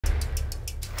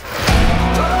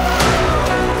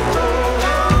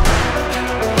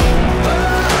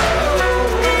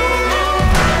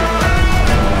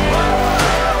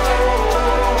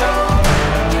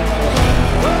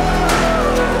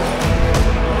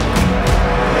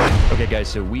guys,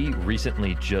 so we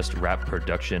recently just wrapped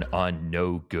production on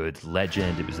No Good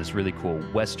Legend. It was this really cool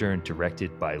Western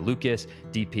directed by Lucas,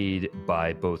 DP'd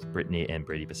by both Brittany and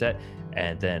Brady Bissett,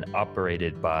 and then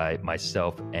operated by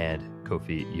myself and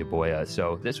Kofi Yaboya.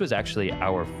 So this was actually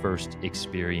our first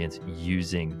experience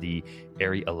using the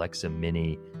ARRI Alexa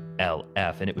Mini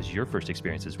LF, and it was your first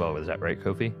experience as well. Was that right,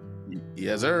 Kofi?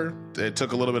 Yes, sir. It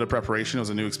took a little bit of preparation. It was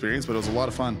a new experience, but it was a lot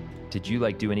of fun. Did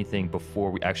you do anything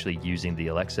before we actually using the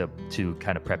Alexa to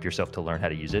kind of prep yourself to learn how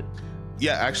to use it?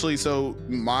 Yeah, actually. So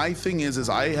my thing is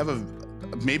I have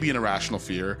maybe an irrational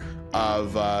fear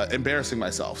of embarrassing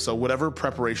myself. So whatever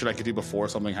preparation I could do before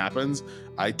something happens,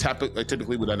 I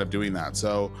typically would end up doing that.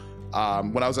 So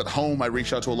when I was at home, I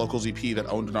reached out to a local GP that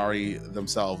owned an ARRI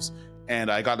themselves, and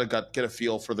I got to get a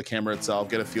feel for the camera itself,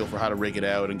 get a feel for how to rig it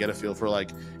out, and get a feel for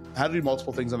how to do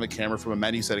multiple things on the camera from a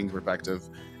menu settings perspective.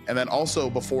 And then also,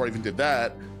 before I even did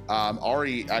that,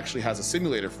 ARRI actually has a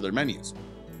simulator for their menus.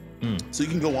 So you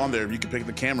can go on there, you can pick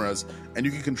the cameras, and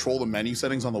you can control the menu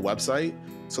settings on the website.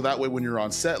 So that way, when you're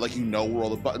on set, you know where all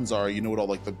the buttons are, you know what all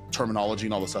the terminology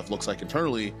and all the stuff looks like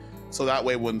internally. So that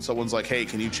way, when someone's like, hey,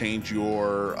 can you change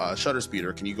your shutter speed,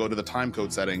 or can you go to the time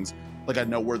code settings? I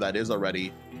know where that is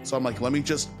already. So I'm like, let me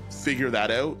just figure that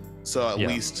out. So at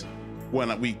least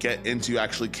when we get into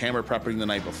actually camera prepping the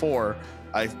night before,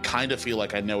 I kind of feel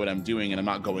like I know what I'm doing and I'm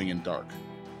not going in dark.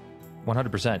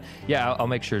 100%. Yeah, I'll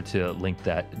make sure to link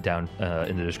that down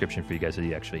in the description for you guys so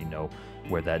you actually know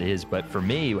where that is. But for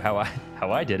me, how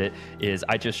I did it is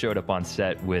I just showed up on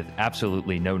set with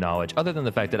absolutely no knowledge, other than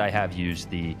the fact that I have used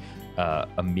the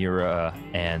Amira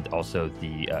and also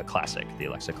the Classic, the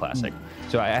Alexa Classic.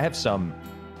 So I have some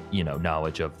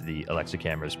knowledge of the Alexa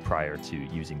cameras prior to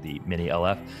using the Mini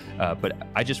LF. But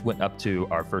I just went up to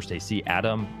our first AC,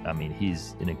 Adam. I mean,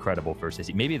 he's an incredible first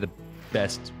AC, maybe the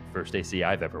best first AC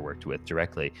I've ever worked with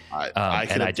directly. I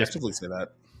can objectively say that.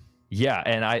 Yeah,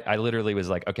 and I literally was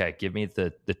like, okay, give me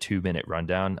the 2-minute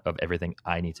rundown of everything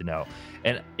I need to know.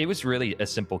 And it was really a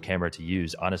simple camera to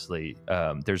use, honestly.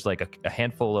 There's a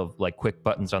handful of quick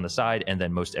buttons on the side, and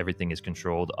then most everything is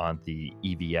controlled on the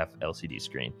EVF LCD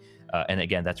screen. And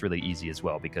again, that's really easy as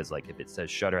well, because if it says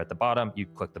shutter at the bottom, you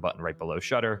click the button right below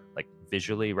shutter,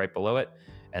 visually right below it,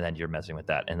 and then you're messing with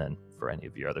that, and then for any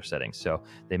of your other settings. So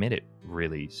they made it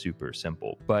really super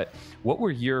simple. But what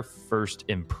were your first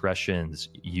impressions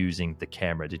using the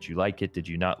camera? Did you like it? Did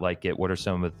you not like it? What are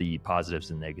some of the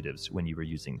positives and negatives when you were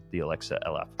using the Alexa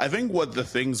LF? I think what the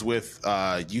things with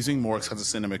using more expensive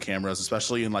cinema cameras,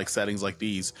 especially in settings like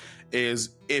these,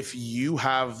 is if you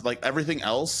have everything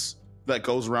else that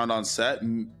goes around on set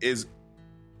is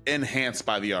enhanced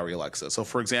by the ARRI Alexa. So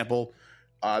for example,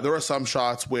 there are some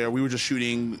shots where we were just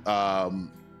shooting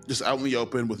just out in the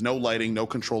open with no lighting, no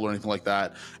control or anything like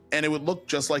that, and it would look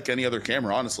just like any other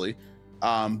camera, honestly.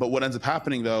 But what ends up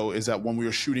happening though is that when we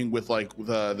were shooting with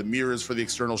the mirrors for the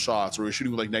external shots, or we were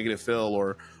shooting with negative fill,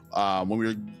 or when we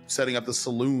were setting up the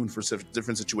saloon for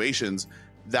different situations,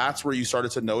 that's where you started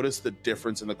to notice the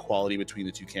difference in the quality between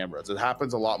the two cameras. It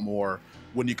happens a lot more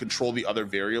when you control the other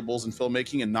variables in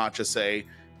filmmaking and not just say,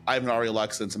 I have an ARRI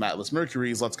Alexa and some Atlas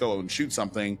Mercuries, let's go and shoot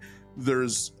something.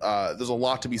 There's a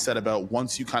lot to be said about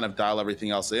once you kind of dial everything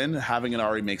else in, having an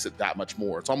ARRI makes it that much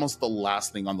more. It's almost the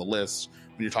last thing on the list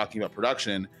when you're talking about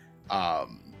production.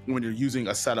 When you're using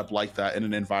a setup like that in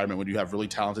an environment when you have really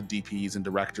talented DPs and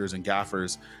directors and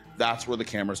gaffers, that's where the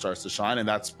camera starts to shine. And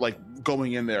that's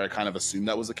going in there, I kind of assumed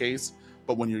that was the case.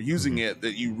 But when you're using it,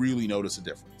 that you really notice a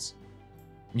difference.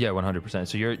 Yeah, 100%.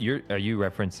 So are you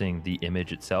referencing the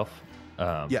image itself?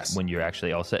 Yes. When you're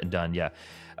actually all said and done. Yeah,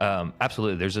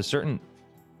 absolutely. There's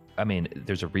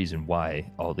a reason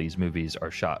why all these movies are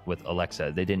shot with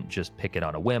Alexa. They didn't just pick it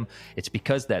on a whim. It's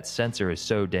because that sensor is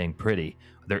so dang pretty.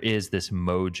 There is this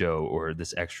mojo or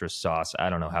this extra sauce. I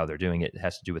don't know how they're doing it. It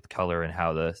has to do with color and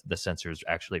how the sensor is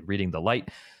actually reading the light.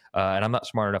 And I'm not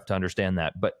smart enough to understand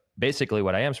that. But basically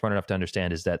what I am smart enough to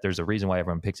understand is that there's a reason why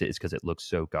everyone picks it. Is because it looks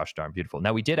so gosh darn beautiful.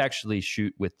 Now, we did actually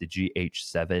shoot with the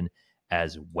GH7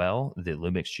 as well, the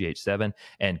Lumix GH7,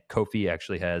 and Kofi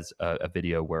actually has a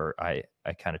video where I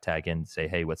kind of tag in and say,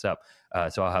 hey, what's up?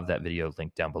 So I'll have that video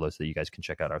linked down below so that you guys can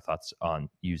check out our thoughts on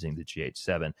using the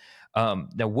GH7.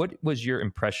 Now, what was your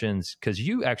impressions? Because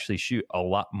you actually shoot a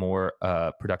lot more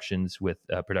productions with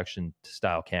production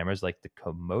style cameras like the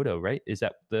Komodo, right? Is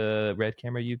that the red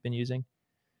camera you've been using?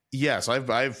 Yes, I've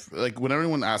when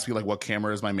everyone asks me what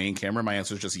camera is my main camera, my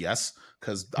answer is just yes,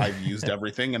 because I've used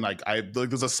everything, and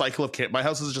there's a cycle of my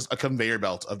house is just a conveyor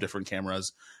belt of different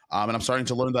cameras, and I'm starting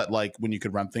to learn that when you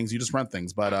could rent things, you just rent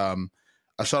things. But I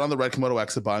shot on the red Komodo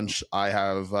X a bunch. I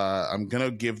have I'm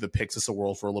gonna give the Pixis a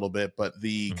whirl for a little bit, but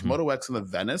the Komodo X and the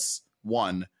Venice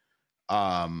one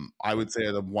I would say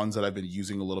are the ones that I've been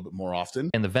using a little bit more often.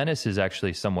 And the Venice is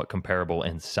actually somewhat comparable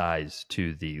in size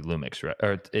to the Lumix, right?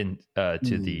 Or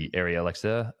to the ARRI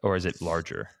Alexa, or is it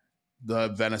larger? The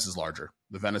Venice is larger.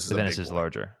 The Venice is The a Venice big is boy.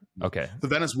 larger. Okay. The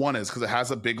Venice one is because it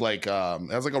has a big like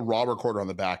it has like a raw recorder on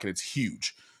the back and it's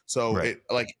huge. So Right. it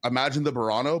like imagine the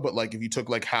Burano, but like if you took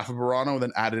like half a Burano and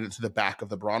then added it to the back of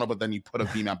the Burano, but then you put a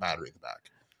V-mount battery in the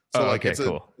back. So Oh, like okay,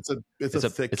 cool. it's a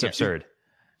thick. It's absurd.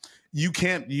 You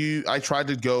can't. I tried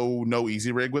to go no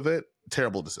easy rig with it.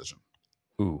 Terrible decision.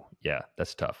 Ooh, yeah,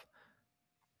 that's tough.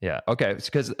 Yeah. Okay.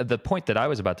 Because the point that I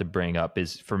was about to bring up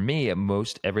is for me,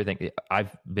 most everything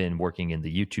I've been working in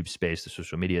the YouTube space, the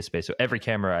social media space. So every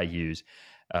camera I use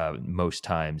most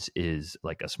times is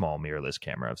like a small mirrorless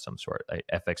camera of some sort, like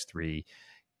FX3,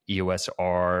 EOS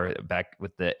R, back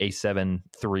with the A7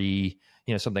 III,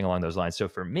 something along those lines. So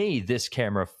for me, this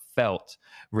camera felt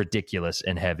ridiculous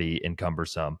and heavy and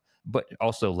cumbersome, but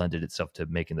also lended itself to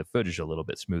making the footage a little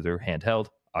bit smoother, handheld,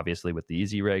 obviously with the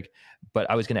Easy Rig. But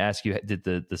I was going to ask you, did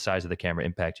the size of the camera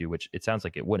impact you? Which it sounds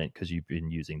like it wouldn't because you've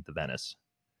been using the Venice.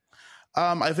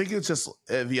 I think it's just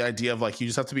the idea of like you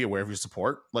just have to be aware of your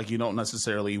support. Like you don't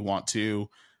necessarily want to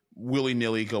willy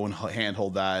nilly go and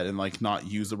handhold that and like not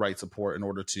use the right support in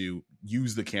order to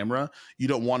use the camera. You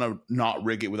don't want to not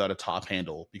rig it without a top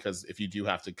handle because if you do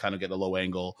have to kind of get a low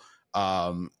angle,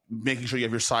 making sure you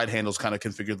have your side handles kind of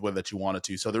configured the way that you want it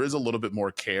to. So there is a little bit more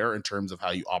care in terms of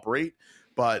how you operate,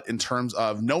 but in terms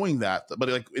of knowing that,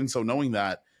 knowing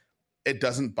that it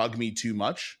doesn't bug me too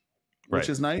much, which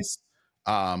is nice.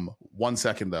 1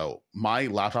 second though, my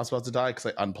laptop's about to die because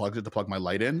I unplugged it to plug my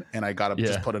light in, and I gotta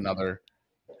just put another.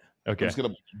 Okay, I'm just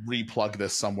gonna replug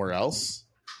this somewhere else.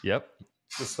 Yep,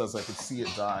 just because I could see it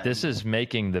die. This is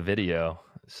making the video,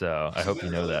 so I hope you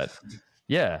know that.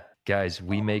 Yeah, guys,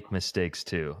 we make mistakes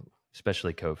too,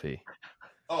 especially Kofi.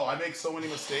 Oh, I make so many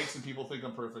mistakes, and people think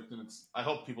I'm perfect, and I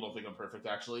hope people don't think I'm perfect.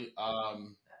 Actually,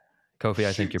 Kofi,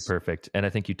 I think you're perfect, and I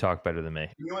think you talk better than me.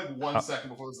 Give me like 1 second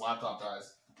before this laptop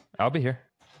dies. I'll be here.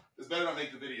 This better not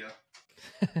make the video.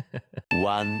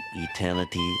 One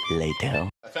eternity later.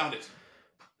 I found it.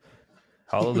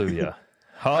 Hallelujah.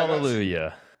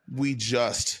 Hallelujah. We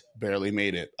just barely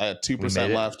made it. I had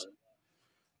 2% left.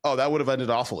 Oh, that would have ended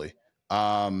awfully.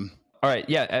 All right.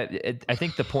 Yeah. I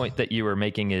think the point that you were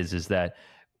making is that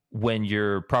when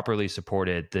you're properly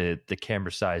supported, the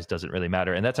camera size doesn't really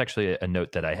matter. And that's actually a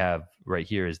note that I have right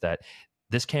here is that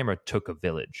this camera took a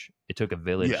village. It took a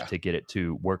village to get it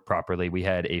to work properly. We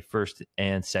had a first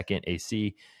and second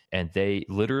AC, and they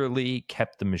literally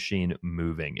kept the machine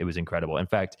moving. It was incredible. In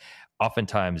fact,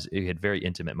 oftentimes we had very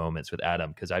intimate moments with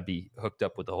Adam because I'd be hooked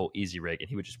up with the whole Easy Rig, and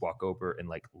he would just walk over and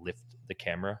like lift the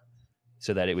camera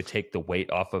so that it would take the weight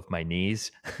off of my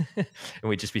knees and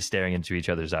we'd just be staring into each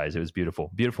other's eyes. It was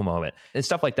beautiful, beautiful moment and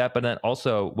stuff like that. But then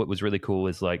also what was really cool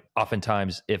is like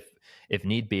oftentimes if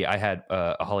need be, I had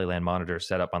a Hollyland monitor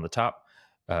set up on the top,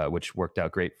 which worked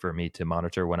out great for me to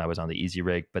monitor when I was on the Easy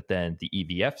Rig. But then the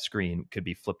EVF screen could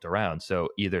be flipped around. So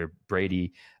either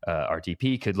Brady, our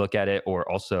DP, could look at it, or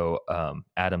also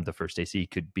Adam, the first AC,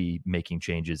 could be making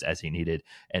changes as he needed,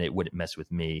 and it wouldn't mess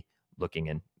with me looking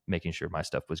and making sure my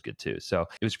stuff was good too. So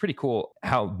it was pretty cool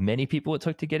how many people it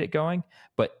took to get it going.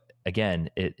 But again,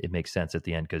 it makes sense at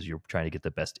the end because you're trying to get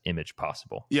the best image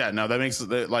possible. Yeah, no, that makes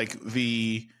like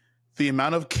the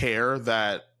amount of care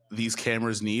that these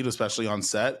cameras need, especially on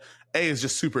set, is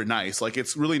just super nice. Like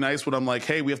it's really nice when I'm like,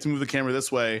 hey, we have to move the camera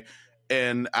this way.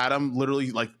 And Adam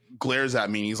literally like glares at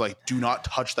me. And he's like, do not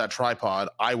touch that tripod.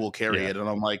 I will carry it. And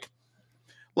I'm like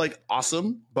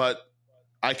awesome. But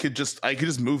I could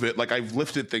just move it. Like I've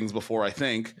lifted things before, I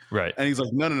think. Right. And he's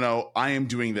like, no, I am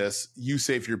doing this. You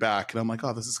save your back. And I'm like,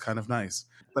 oh, this is kind of nice.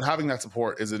 But having that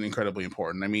support is incredibly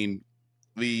important. I mean,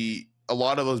 a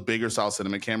lot of those bigger style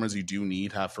cinema cameras, you do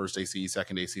need have first AC,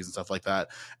 second ACs and stuff like that.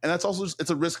 And that's also it's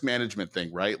a risk management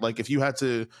thing, right? Like if you had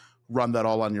to run that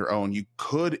all on your own, you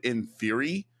could in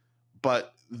theory,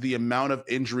 but the amount of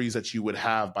injuries that you would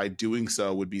have by doing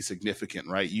so would be significant,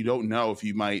 right? You don't know if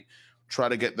you might try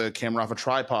to get the camera off a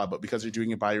tripod, but because you're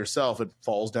doing it by yourself, it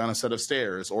falls down a set of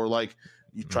stairs, or like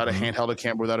you try to handheld a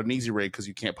camera without an Easy Rig because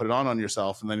you can't put it on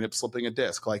yourself and then end up slipping a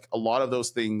disc. Like a lot of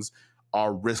those things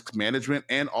are risk management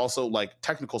and also like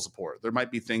technical support. There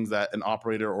might be things that an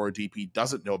operator or a DP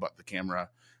doesn't know about the camera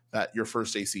that your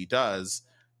first AC does,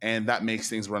 and that makes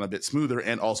things run a bit smoother,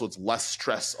 and also it's less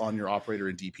stress on your operator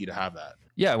and DP to have that.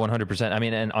 Yeah, 100%. I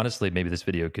mean, and honestly, maybe this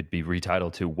video could be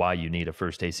retitled to "Why You Need a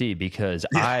First AC," because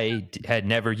had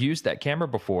never used that camera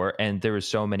before, and there were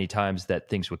so many times that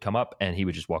things would come up, and he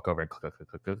would just walk over and click, click,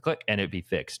 click, click, click, and it'd be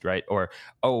fixed, right? Or,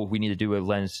 oh, we need to do a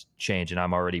lens change, and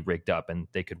I'm already rigged up, and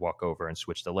they could walk over and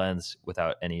switch the lens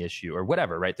without any issue, or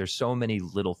whatever, right? There's so many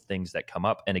little things that come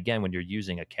up, and again, when you're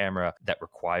using a camera that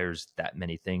requires that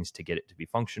many things to get it to be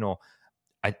functional,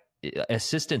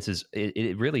 assistance is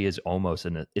it really is almost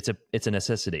it's a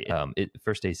necessity.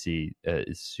 First AC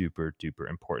is super duper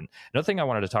important. Another thing I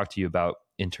wanted to talk to you about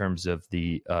in terms of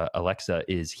the Alexa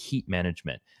is heat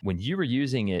management. When you were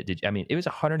using it, I mean, it was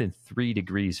 103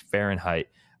 degrees Fahrenheit.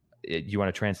 You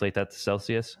want to translate that to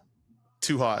Celsius?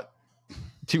 Too hot.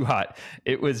 Too hot.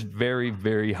 It was very,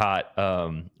 very hot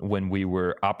when we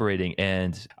were operating.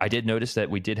 And I did notice that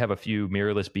we did have a few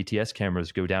mirrorless BTS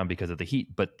cameras go down because of the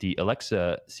heat, but the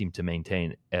Alexa seemed to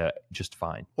maintain just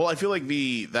fine. Well, I feel like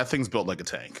that thing's built like a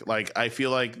tank. Like, I feel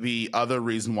like the other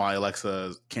reason why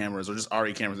Alexa cameras, or just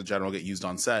ARRI cameras in general, get used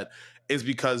on set is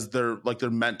because they're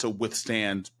meant to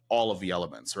withstand all of the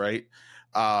elements, right?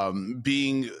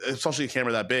 Being, especially a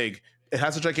camera that big, it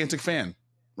has a gigantic fan,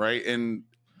 right? And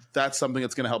that's something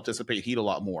that's going to help dissipate heat a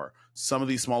lot more. Some of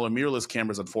these smaller mirrorless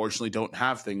cameras, unfortunately, don't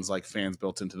have things like fans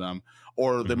built into them,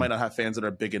 or they might not have fans that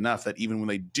are big enough that even when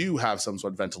they do have some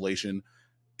sort of ventilation,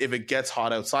 if it gets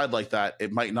hot outside like that,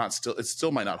 it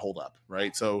still might not hold up,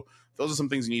 right? So those are some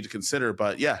things you need to consider.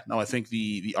 But yeah, no, I think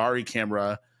the ARRI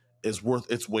camera is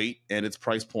worth its weight and its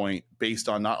price point based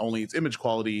on not only its image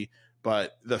quality,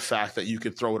 but the fact that you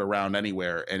could throw it around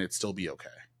anywhere and it still be okay.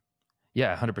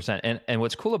 Yeah, 100%. And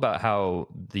what's cool about how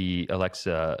the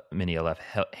Alexa Mini LF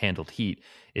handled heat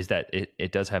is that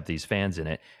it does have these fans in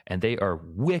it, and they are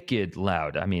wicked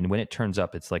loud. I mean, when it turns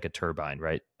up, it's like a turbine,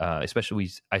 right? I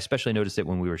especially noticed it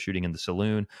when we were shooting in the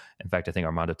saloon. In fact, I think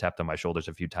Armando tapped on my shoulders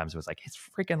a few times and was like, "It's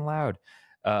freaking loud."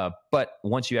 But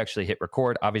once you actually hit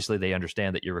record, obviously they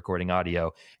understand that you're recording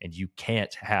audio, and you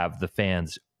can't have the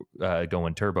fans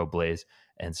going turbo blaze.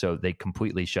 And so they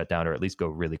completely shut down, or at least go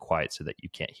really quiet so that you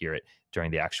can't hear it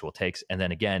during the actual takes. And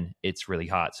then again, it's really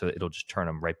hot, so it'll just turn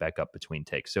them right back up between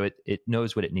takes. So it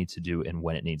knows what it needs to do and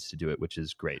when it needs to do it, which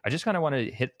is great. I just kind of want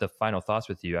to hit the final thoughts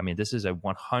with you. I mean, this is a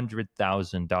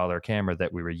 $100,000 camera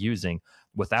that we were using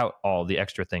without all the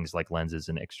extra things like lenses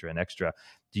and extra.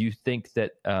 Do you think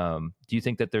that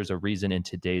there's a reason in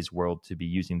today's world to be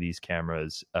using these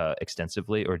cameras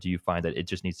extensively, or do you find that it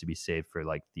just needs to be saved for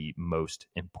like the most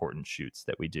important shoots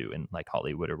that we do in like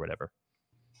Hollywood or whatever?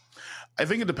 I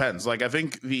think it depends. Like, I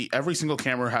think every single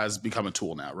camera has become a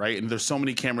tool now, right? And there's so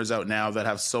many cameras out now that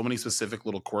have so many specific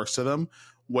little quirks to them,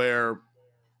 where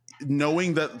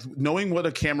knowing what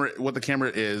the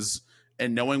camera is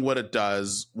and knowing what it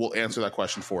does will answer that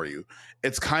question for you.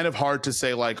 It's kind of hard to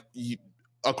say like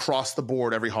across the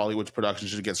board every Hollywood production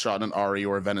should get shot in an ARRI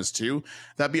or a Venice 2.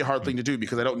 That'd be a hard thing to do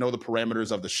because I don't know the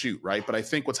parameters of the shoot, right? But I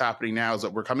think what's happening now is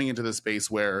that we're coming into this space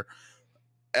where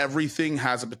everything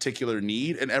has a particular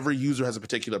need and every user has a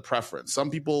particular preference.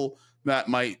 Some people that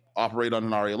might operate on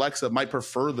an ARRI Alexa might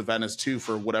prefer the Venice 2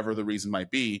 for whatever the reason might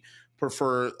be,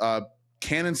 prefer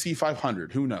Canon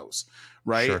C500, who knows,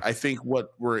 right? Sure. I think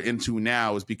what we're into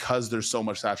now is because there's so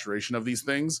much saturation of these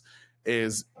things,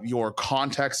 is your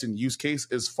context and use case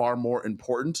is far more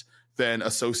important than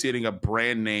associating a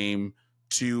brand name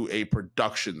to a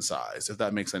production size, if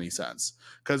that makes any sense.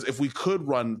 Because if we could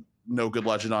run No Good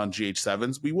Legend on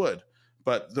GH7s, we would.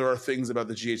 But there are things about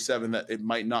the GH7 that it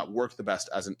might not work the best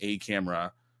as an A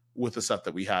camera with the stuff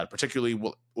that we had. Particularly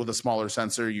with a smaller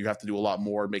sensor, you have to do a lot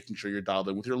more making sure you're dialed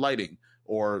in with your lighting,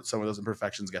 or some of those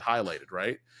imperfections get highlighted,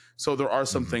 right? So there are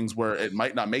some things where it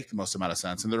might not make the most amount of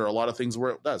sense, and there are a lot of things where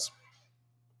it does.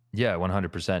 Yeah,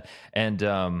 100%.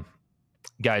 And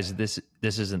guys, this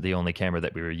isn't the only camera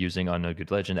that we were using on No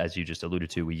Good Legend. As you just alluded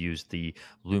to, we used the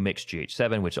Lumix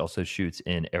GH7, which also shoots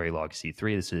in ARRI Log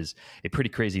C3. This is a pretty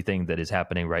crazy thing that is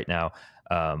happening right now.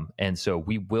 And so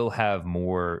we will have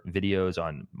more videos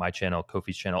on my channel,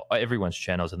 Kofi's channel, everyone's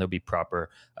channels, and there'll be proper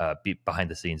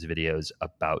behind-the-scenes videos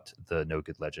about the No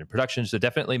Good Legend production. So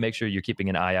definitely make sure you're keeping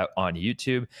an eye out on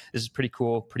YouTube. This is pretty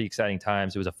cool, pretty exciting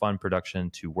times. It was a fun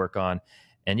production to work on.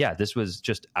 And yeah, this was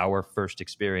just our first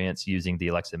experience using the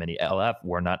Alexa Mini LF.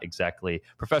 We're not exactly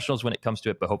professionals when it comes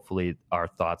to it, but hopefully our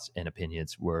thoughts and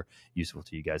opinions were useful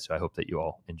to you guys. So I hope that you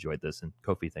all enjoyed this. And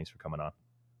Kofi, thanks for coming on.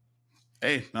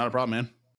 Hey, not a problem, man.